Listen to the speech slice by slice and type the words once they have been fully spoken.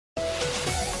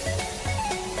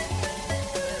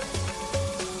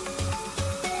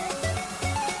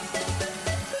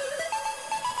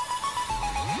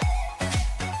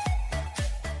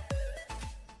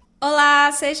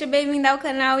Olá, seja bem-vindo ao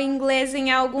canal Inglês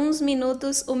em Alguns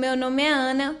Minutos. O meu nome é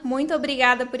Ana, muito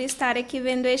obrigada por estar aqui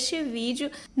vendo este vídeo.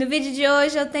 No vídeo de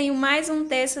hoje eu tenho mais um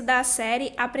texto da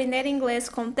série Aprender Inglês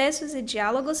com Textos e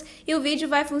Diálogos e o vídeo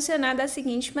vai funcionar da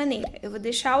seguinte maneira. Eu vou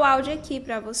deixar o áudio aqui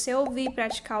para você ouvir,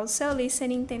 praticar o seu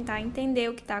listening, tentar entender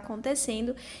o que está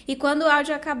acontecendo e quando o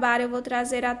áudio acabar eu vou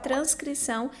trazer a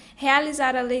transcrição,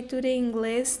 realizar a leitura em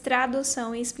inglês,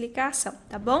 tradução e explicação,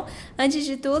 tá bom? Antes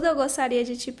de tudo eu gostaria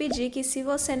de te pedir que se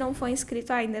você não for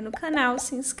inscrito ainda no canal,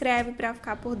 se inscreve para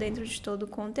ficar por dentro de todo o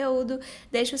conteúdo,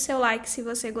 deixa o seu like se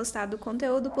você gostar do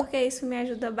conteúdo, porque isso me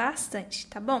ajuda bastante,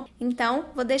 tá bom? Então,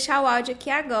 vou deixar o áudio aqui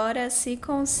agora, se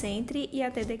concentre e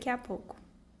até daqui a pouco.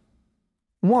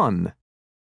 1.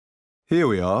 Here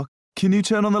we are. Can you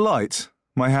turn on the light?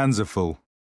 My hands are full.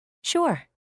 Sure.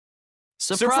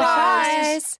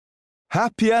 Surprise!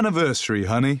 Happy anniversary,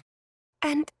 honey.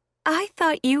 And I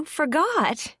thought you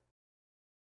forgot.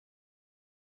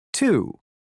 2.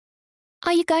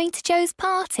 Are you going to Joe's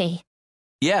party?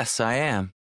 Yes, I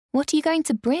am. What are you going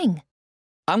to bring?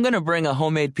 I'm going to bring a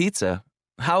homemade pizza.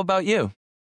 How about you?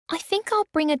 I think I'll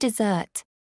bring a dessert.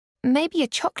 Maybe a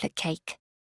chocolate cake.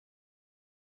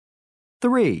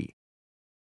 3.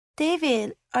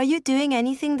 David, are you doing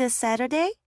anything this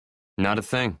Saturday? Not a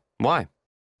thing. Why?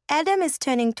 Adam is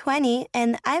turning 20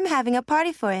 and I'm having a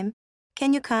party for him.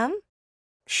 Can you come?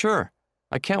 Sure.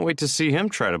 I can't wait to see him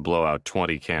try to blow out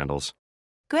 20 candles.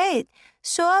 Great.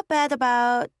 Show up at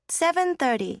about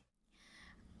 7:30.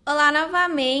 Olá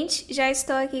novamente, já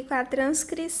estou aqui com a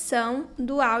transcrição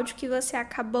do áudio que você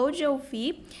acabou de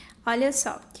ouvir. Olha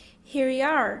só. Here you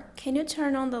are. Can you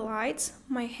turn on the lights?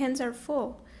 My hands are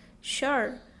full.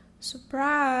 Sure.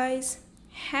 Surprise.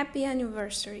 Happy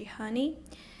anniversary, honey.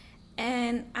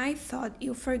 And I thought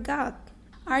you forgot.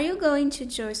 Are you going to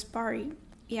Joe's party?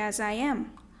 Yes, I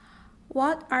am.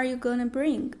 What are you gonna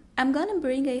bring? I'm gonna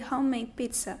bring a homemade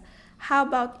pizza. How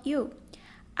about you?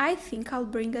 I think I'll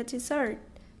bring a dessert.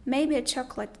 Maybe a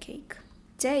chocolate cake.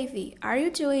 Davey, are you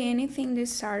doing anything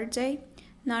this Saturday?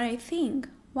 Not a thing.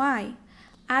 Why?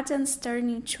 Adam's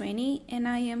turning 20 and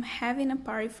I am having a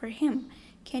party for him.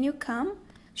 Can you come?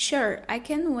 Sure, I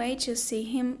can't wait to see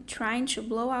him trying to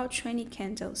blow out 20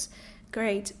 candles.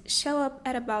 Great. Show up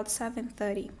at about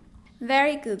 7:30.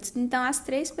 Very good. Então, as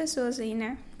três pessoas aí,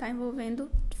 né? Tá envolvendo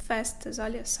festas,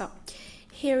 olha só.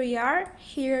 Here we are,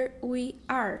 here we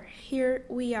are, here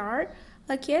we are.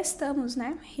 Aqui estamos,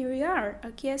 né? Here we are,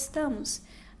 aqui estamos.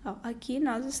 Ó, aqui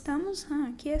nós estamos,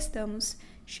 aqui estamos.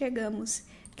 Chegamos.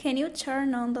 Can you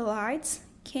turn on the lights?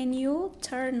 Can you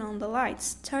turn on the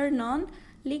lights? Turn on,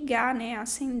 ligar, né?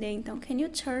 Acender. Então, can you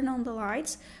turn on the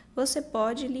lights? Você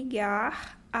pode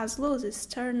ligar as luzes.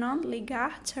 Turn on,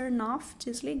 ligar, turn off,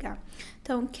 desligar.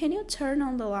 Então, can you turn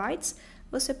on the lights?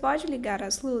 Você pode ligar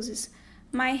as luzes?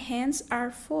 My hands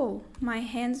are full. My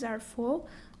hands are full.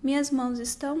 Minhas mãos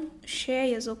estão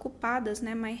cheias, ocupadas,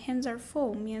 né? My hands are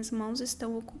full. Minhas mãos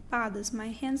estão ocupadas. My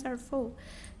hands are full.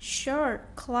 Sure,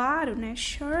 claro, né?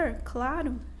 Sure,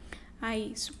 claro.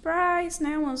 Aí, surprise,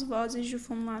 né? Umas vozes de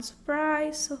fundo lá,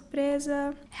 surprise,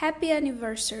 surpresa. Happy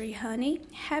anniversary, honey.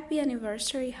 Happy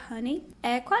anniversary, honey.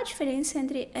 Qual a diferença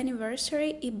entre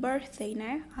anniversary e birthday,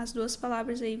 né? As duas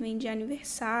palavras aí vêm de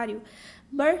aniversário.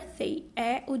 Birthday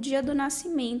é o dia do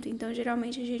nascimento, então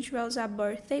geralmente a gente vai usar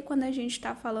birthday quando a gente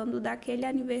está falando daquele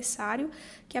aniversário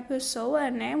que a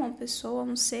pessoa, né? Uma pessoa,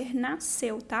 um ser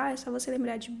nasceu, tá? É só você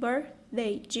lembrar de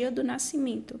birthday, dia do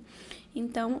nascimento.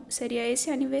 Então, seria esse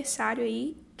aniversário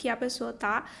aí que a pessoa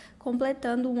tá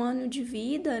completando um ano de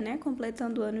vida, né?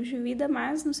 Completando anos de vida,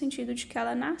 mas no sentido de que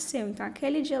ela nasceu. Então,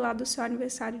 aquele dia lá do seu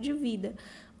aniversário de vida.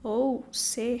 Ou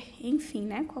ser, enfim,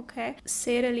 né? Qualquer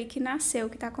ser ali que nasceu,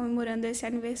 que está comemorando esse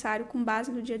aniversário com base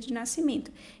no dia de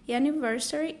nascimento. E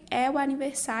anniversary é o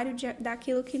aniversário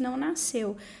daquilo que não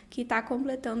nasceu, que está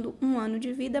completando um ano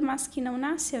de vida, mas que não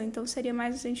nasceu. Então, seria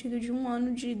mais no sentido de um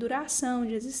ano de duração,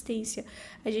 de existência.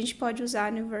 A gente pode usar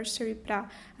anniversary para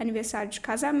aniversário de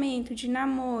casamento, de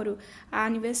namoro,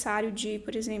 aniversário de,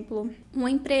 por exemplo,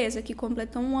 uma empresa que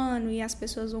completou um ano e as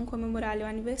pessoas vão comemorar ali o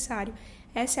aniversário.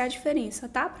 Essa é a diferença,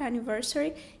 tá? Para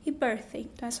anniversary e birthday.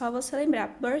 Então, é só você lembrar.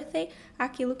 Birthday,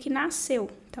 aquilo que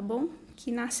nasceu, tá bom?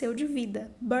 Que nasceu de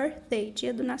vida. Birthday,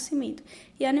 dia do nascimento.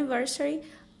 E anniversary,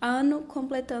 ano,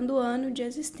 completando o ano de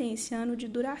existência, ano de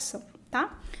duração,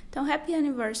 tá? Então, happy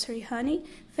anniversary, honey.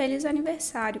 Feliz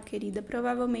aniversário, querida.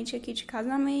 Provavelmente aqui de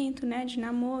casamento, né? De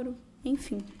namoro,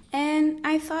 enfim. And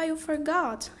I thought you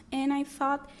forgot. And I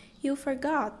thought you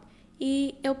forgot.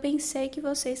 E eu pensei que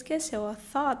você esqueceu. A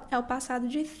thought é o passado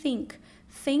de think.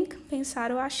 Think,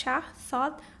 pensar ou achar.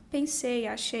 Thought, pensei,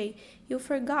 achei. You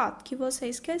forgot, que você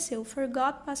esqueceu.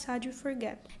 Forgot, passar de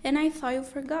forget. And I thought you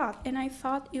forgot. And I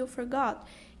thought you forgot.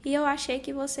 E eu achei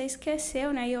que você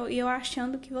esqueceu, né? E eu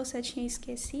achando que você tinha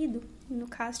esquecido. No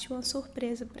caso, tinha uma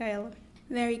surpresa para ela.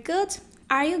 Very good.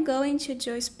 Are you going to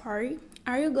Joy's party?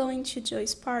 Are you going to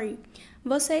Joy's party?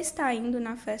 Você está indo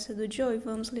na festa do Joey?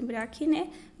 Vamos lembrar aqui,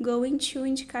 né? Going to,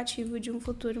 indicativo de um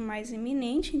futuro mais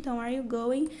iminente. Então, are you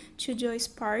going to Joey's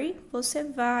party?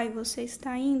 Você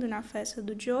está indo na festa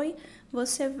do Joey.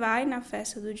 Você vai na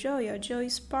festa do Joey, ó.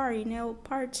 Joey's party, né? O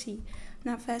party,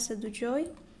 na festa do Joey.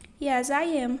 Yes,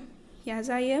 I am. Yes,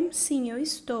 I am. Sim, eu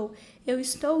estou. Eu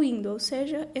estou indo, ou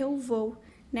seja, eu vou,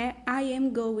 né? I am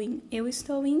going. Eu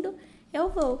estou indo, eu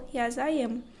vou. Yes, I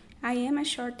am. I am a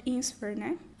short answer,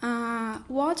 né?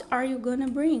 What are you gonna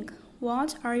bring?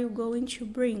 What are you going to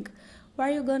bring? What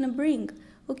are you gonna bring?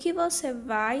 O que você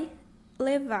vai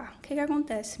levar? O que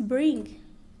acontece? Bring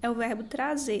é o verbo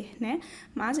trazer, né?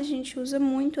 Mas a gente usa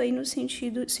muito aí no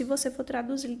sentido, se você for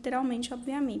traduzir literalmente,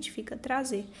 obviamente, fica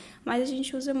trazer. Mas a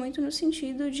gente usa muito no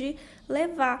sentido de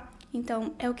levar.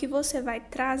 Então, é o que você vai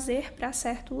trazer para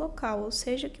certo local, ou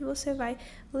seja, que você vai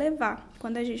levar,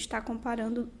 quando a gente está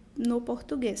comparando no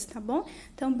português, tá bom?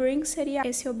 Então, bring seria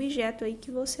esse objeto aí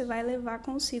que você vai levar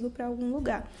consigo para algum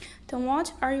lugar. Então,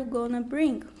 what are you gonna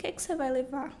bring? O que você vai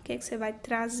levar? O que você vai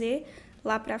trazer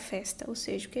lá para a festa? Ou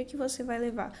seja, o que você vai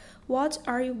levar? What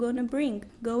are you gonna bring?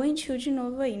 Going to de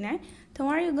novo aí, né? Então,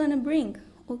 are you gonna bring?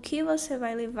 O que você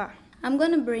vai levar? I'm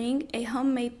gonna bring a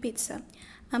homemade pizza.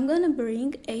 I'm gonna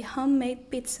bring a homemade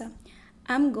pizza.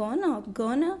 I'm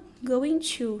going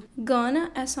to.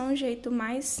 Gonna é só um jeito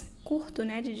mais curto,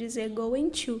 né, de dizer going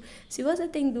to. Se você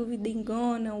tem dúvida em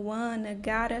gonna, wanna,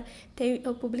 gotta,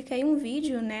 eu publiquei um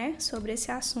vídeo, né, sobre esse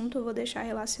assunto, eu vou deixar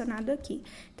relacionado aqui.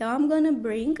 Então, I'm gonna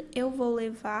bring, eu vou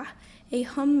levar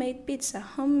a homemade pizza.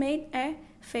 Homemade é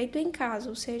feito em casa,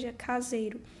 ou seja,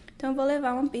 caseiro. Então, eu vou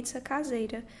levar uma pizza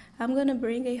caseira. I'm gonna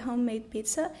bring a homemade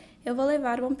pizza. Eu vou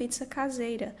levar uma pizza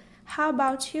caseira. How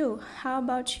about you? How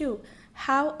about you?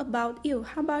 How about you?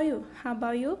 How about you? How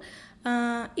about you?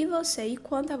 E você? E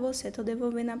quanto a você? Tô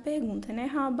devolvendo a pergunta, né?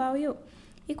 How about you?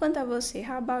 E quanto a você?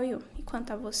 How about you? E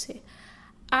quanto a você?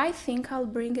 I think I'll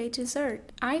bring a dessert.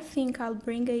 I think I'll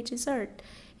bring a dessert.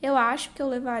 Eu acho que eu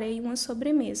levarei uma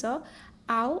sobremesa,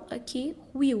 ó. I'll aqui,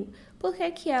 will. Por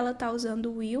que ela tá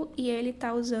usando will e ele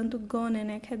tá usando gonna,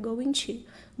 né? Que é going to.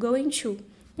 Going to.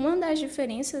 Uma das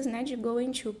diferenças, né, de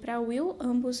going to para will,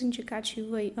 ambos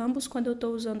indicativos aí, ambos quando eu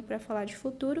estou usando para falar de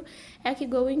futuro, é que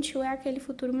going to é aquele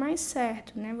futuro mais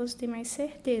certo, né, você tem mais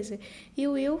certeza. E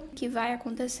o will, que vai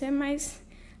acontecer, mas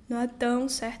não é tão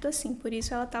certo assim, por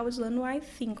isso ela está usando I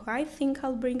think. I think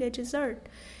I'll bring a dessert.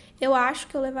 Eu acho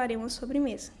que eu levarei uma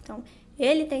sobremesa. Então,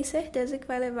 ele tem certeza que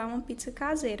vai levar uma pizza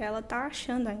caseira, ela está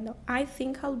achando ainda. I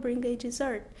think I'll bring a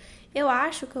dessert. Eu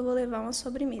acho que eu vou levar uma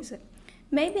sobremesa.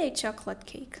 Maybe a chocolate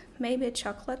cake. Maybe a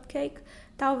chocolate cake.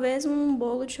 Talvez um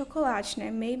bolo de chocolate, né?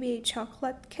 Maybe a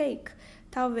chocolate cake.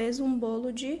 Talvez um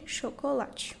bolo de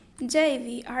chocolate.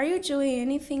 Davey, are you doing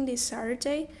anything this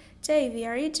Saturday? Davey,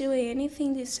 are you doing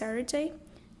anything this Saturday?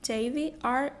 Davey,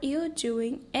 are you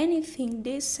doing anything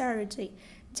this Saturday?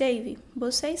 Davey,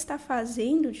 você está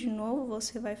fazendo de novo,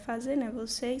 você vai fazer, né?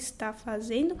 Você está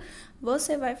fazendo,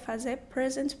 você vai fazer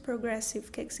present progressive.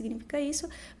 O que significa isso?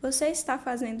 Você está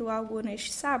fazendo algo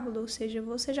neste sábado, ou seja,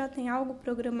 você já tem algo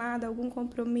programado, algum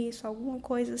compromisso, alguma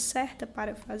coisa certa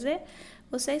para fazer?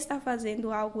 Você está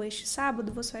fazendo algo este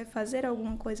sábado? Você vai fazer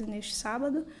alguma coisa neste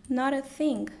sábado? Not a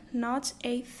thing, not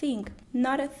a thing.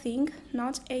 Not a thing,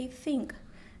 not a thing.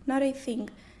 Not a thing.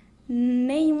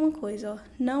 Nenhuma coisa, ó.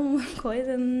 Não uma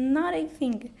coisa, not a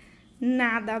thing.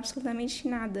 Nada, absolutamente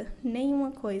nada.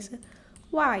 Nenhuma coisa.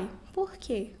 Why? Por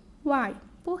quê? Why?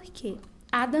 Por quê?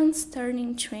 Adam's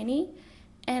turning 20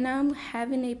 and I'm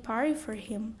having a party for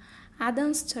him.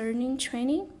 Adam's turning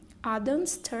 20.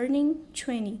 Adam's turning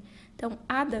 20. Então,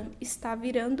 Adam está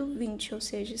virando 20, ou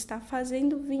seja, está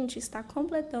fazendo 20, está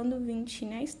completando 20,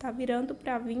 né? Está virando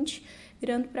para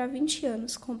 20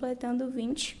 anos, completando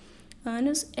 20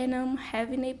 anos, and I'm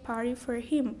having a party for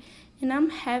him. And I'm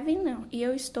having, não, e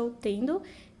eu estou tendo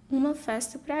uma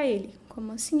festa para ele.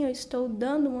 Como assim? Eu estou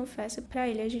dando uma festa para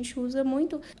ele. A gente usa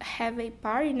muito have a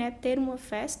party, né? Ter uma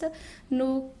festa,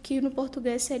 que no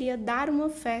português seria dar uma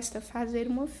festa, fazer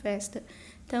uma festa.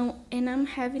 Então, and I'm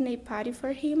having a party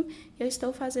for him. Eu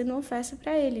estou fazendo uma festa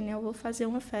para ele, né? Eu vou fazer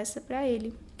uma festa para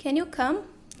ele. Can you come?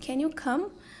 Can you come?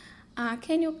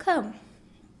 Can you come?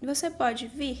 Você pode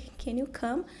vir? Can you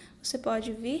come? Você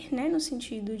pode vir, né? No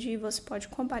sentido de você pode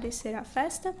comparecer à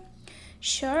festa.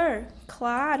 Sure,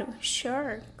 claro,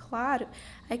 sure, claro.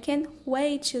 I can't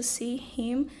wait to see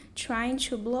him trying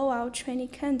to blow out 20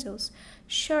 candles.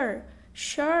 Sure,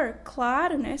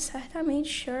 claro, né? Certamente,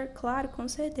 sure, claro, com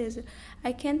certeza.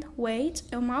 I can't wait,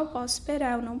 eu mal posso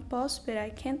esperar, eu não posso esperar.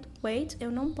 I can't wait,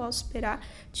 eu não posso esperar.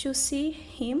 To see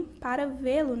him, para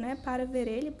vê-lo, né? Para ver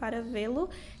ele, para vê-lo.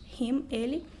 Him,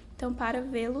 ele. Então, para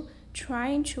vê-lo.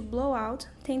 Trying to blow out,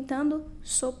 tentando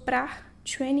soprar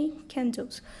 20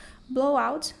 candles. Blow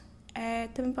out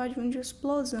também pode vir de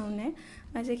explosão, né?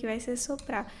 Mas aqui vai ser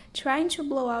soprar. Trying to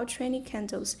blow out 20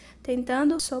 candles.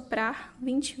 Tentando soprar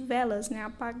 20 velas, né?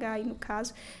 Apagar aí no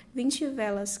caso. 20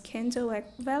 velas. Candle é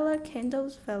vela,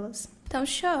 candles, velas. Então,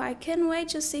 sure, I can't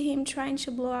wait to see him trying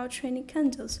to blow out 20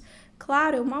 candles.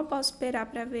 Claro, eu mal posso esperar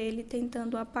para ver ele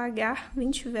tentando apagar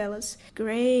 20 velas.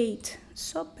 Great.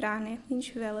 Soprar, né?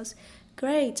 20 velas.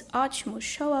 Great. Ótimo.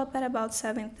 Show up at about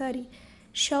 7:30.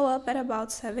 Show up at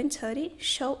about 7:30.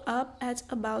 Show up at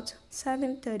about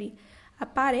 7:30.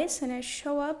 Apareça, né?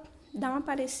 Show up, dá uma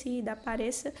aparecida,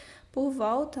 apareça por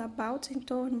volta, about, em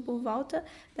torno, por volta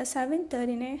da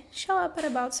 7:30, né? Show up at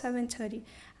about 7:30.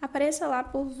 Apareça lá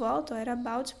por volta, era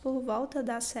about, por volta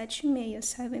das 7:30.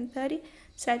 7:30,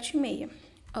 7:30.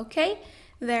 Ok?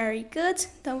 Very good.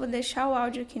 Então, vou deixar o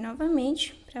áudio aqui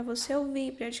novamente para você ouvir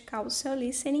e praticar o seu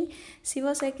listening. Se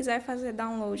você quiser fazer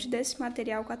download desse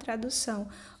material com a tradução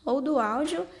ou do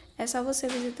áudio, é só você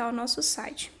visitar o nosso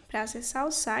site. Para acessar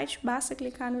o site, basta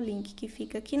clicar no link que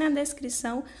fica aqui na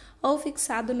descrição ou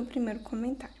fixado no primeiro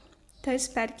comentário. Então,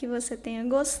 espero que você tenha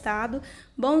gostado.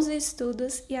 Bons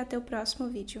estudos e até o próximo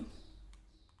vídeo.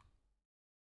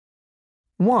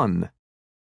 1.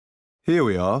 Here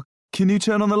we are. Can you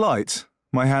turn on the light?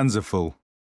 My hands are full.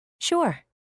 Sure.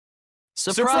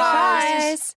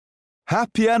 Surprise!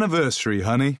 Happy anniversary,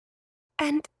 honey.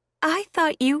 And I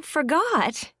thought you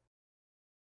forgot.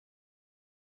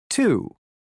 2.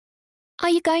 Are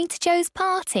you going to Joe's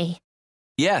party?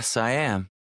 Yes, I am.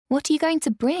 What are you going to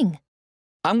bring?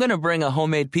 I'm going to bring a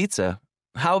homemade pizza.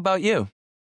 How about you?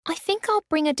 I think I'll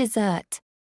bring a dessert.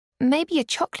 Maybe a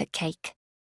chocolate cake.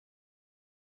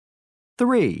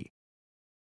 3.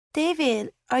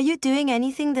 David, are you doing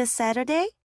anything this Saturday?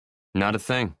 Not a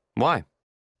thing. Why?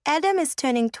 Adam is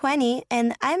turning 20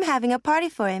 and I'm having a party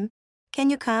for him. Can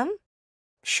you come?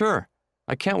 Sure.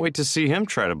 I can't wait to see him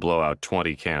try to blow out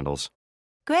 20 candles.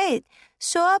 Great.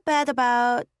 Show up at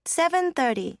about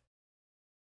 7:30.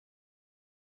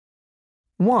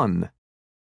 1.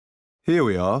 Here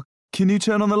we are. Can you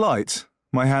turn on the light?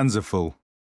 My hands are full.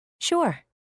 Sure.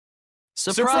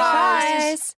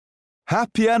 Surprise!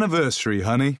 Happy anniversary,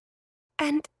 honey.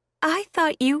 And I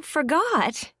thought you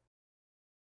forgot.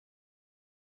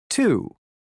 2.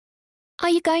 Are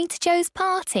you going to Joe's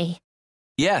party?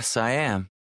 Yes, I am.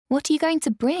 What are you going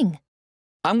to bring?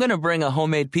 I'm going to bring a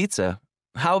homemade pizza.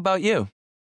 How about you?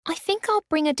 I think I'll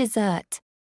bring a dessert.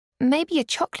 Maybe a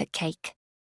chocolate cake.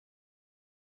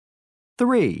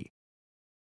 3.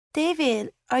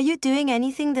 David, are you doing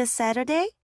anything this Saturday?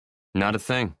 Not a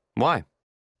thing. Why?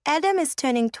 Adam is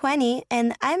turning 20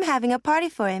 and I'm having a party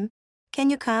for him. Can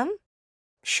you come?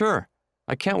 Sure.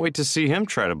 I can't wait to see him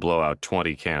try to blow out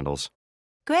 20 candles.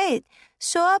 Great.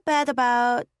 Show up at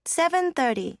about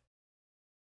 7:30.